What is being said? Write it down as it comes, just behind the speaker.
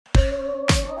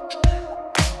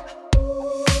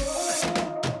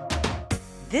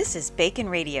This is Bacon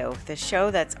Radio, the show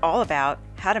that's all about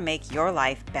how to make your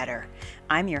life better.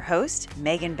 I'm your host,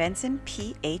 Megan Benson,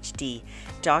 PhD,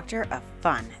 Doctor of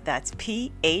Fun. That's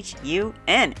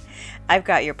P-H-U-N. I've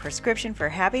got your prescription for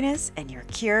happiness and your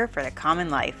cure for the common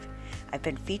life. I've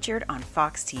been featured on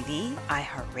Fox TV,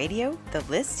 iHeartRadio, The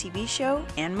List TV show,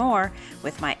 and more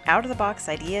with my out-of-the-box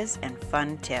ideas and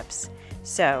fun tips.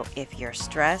 So if you're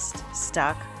stressed,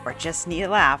 stuck, or just need a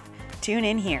laugh, tune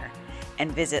in here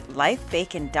and visit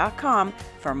lifebacon.com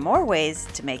for more ways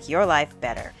to make your life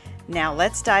better. Now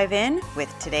let's dive in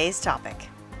with today's topic.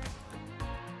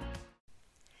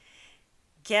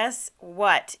 Guess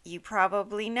what? You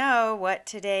probably know what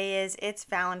today is. It's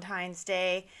Valentine's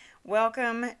Day.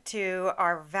 Welcome to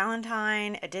our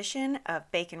Valentine edition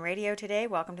of Bacon Radio today.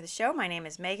 Welcome to the show. My name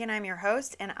is Megan. I'm your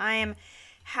host, and I am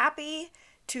happy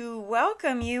to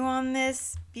welcome you on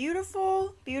this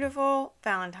beautiful, beautiful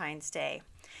Valentine's Day.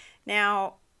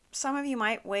 Now, some of you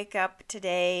might wake up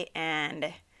today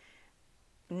and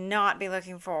not be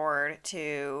looking forward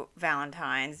to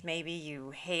Valentine's. Maybe you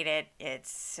hate it.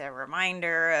 It's a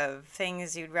reminder of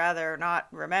things you'd rather not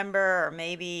remember, or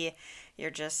maybe you're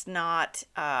just not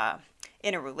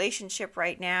in a relationship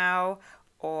right now,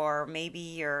 or maybe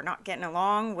you're not getting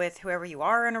along with whoever you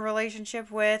are in a relationship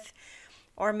with,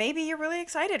 or maybe you're really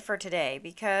excited for today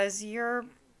because you're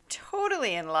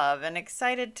totally in love and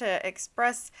excited to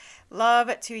express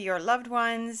love to your loved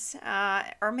ones,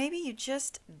 or maybe you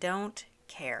just don't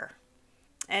care.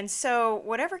 And so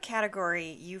whatever category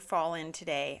you fall in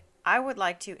today, I would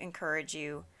like to encourage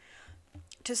you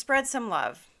to spread some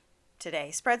love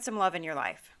today. Spread some love in your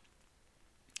life.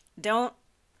 Don't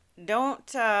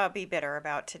be bitter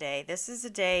about today. This is a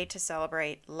day to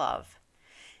celebrate love.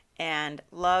 And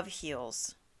love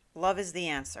heals. Love is the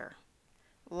answer.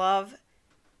 Love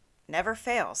never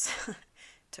fails,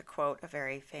 to quote a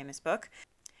very famous book.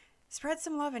 Spread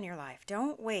some love in your life.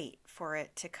 Don't wait for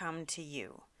it to come to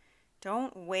you.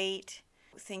 Don't wait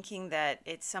thinking that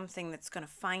it's something that's going to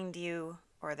find you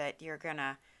or that you're going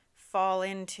to fall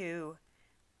into.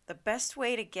 The best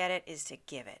way to get it is to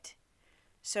give it.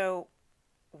 So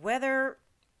whether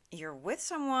you're with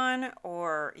someone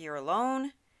or you're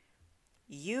alone,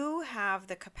 you have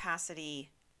the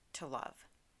capacity to love.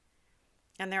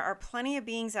 And there are plenty of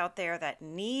beings out there that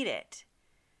need it.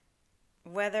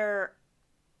 Whether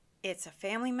it's a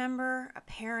family member, a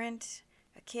parent,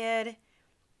 a kid,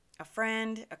 a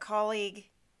friend, a colleague,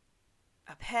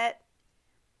 a pet,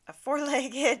 a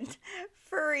four-legged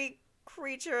furry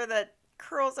creature that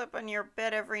curls up on your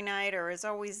bed every night or is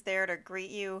always there to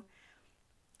greet you.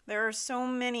 There are so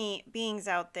many beings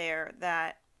out there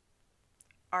that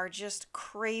are just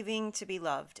craving to be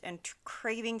loved and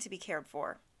craving to be cared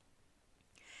for.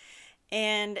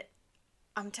 And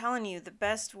I'm telling you, the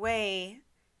best way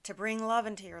to bring love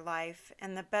into your life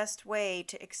and the best way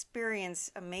to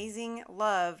experience amazing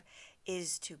love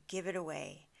is to give it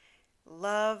away.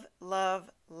 Love, love,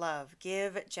 love.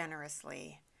 Give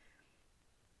generously.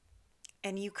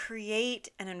 And you create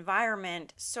an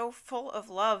environment so full of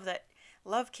love that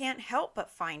love can't help but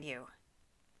find you.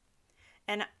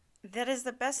 And that is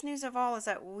the best news of all, is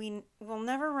that we will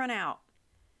never run out.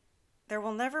 There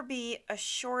will never be a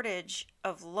shortage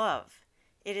of love.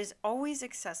 It is always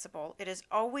accessible. It is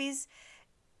always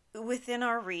within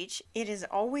our reach. It is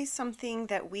always something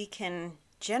that we can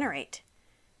generate.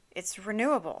 It's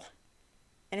renewable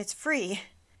and it's free.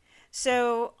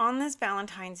 So on this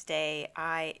Valentine's Day,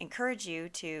 I encourage you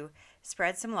to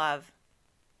spread some love.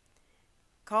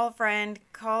 Call a friend,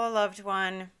 call a loved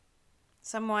one,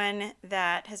 someone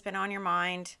that has been on your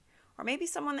mind, or maybe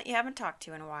someone that you haven't talked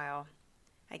to in a while.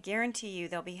 I guarantee you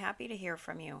they'll be happy to hear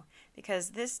from you, because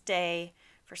this day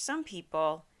for some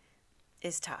people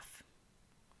is tough.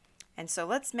 And so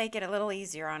let's make it a little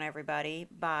easier on everybody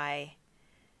by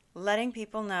letting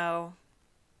people know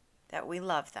that we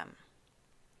love them.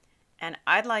 And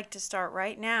I'd like to start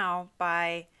right now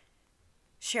by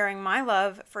sharing my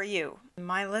love for you,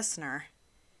 my listener.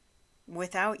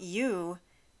 Without you,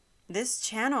 this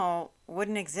channel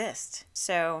wouldn't exist.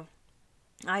 So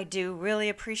I do really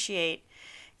appreciate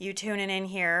you tuning in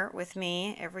here with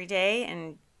me every day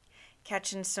and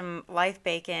catching some life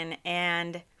bacon.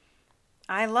 And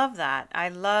I love that. I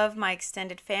love my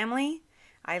extended family.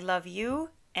 I love you,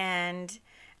 and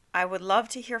I would love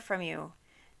to hear from you.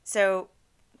 So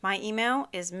my email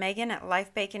is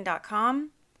megan@lifebacon.com.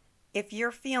 If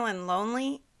you're feeling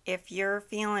lonely, if you're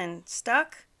feeling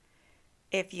stuck,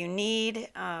 if you need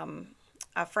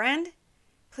a friend,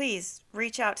 please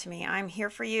reach out to me. I'm here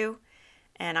for you.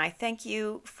 And I thank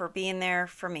you for being there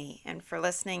for me and for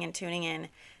listening and tuning in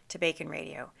to Bacon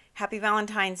Radio. Happy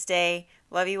Valentine's Day.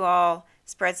 Love you all.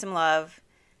 Spread some love.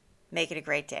 Make it a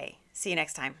great day. See you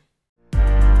next time.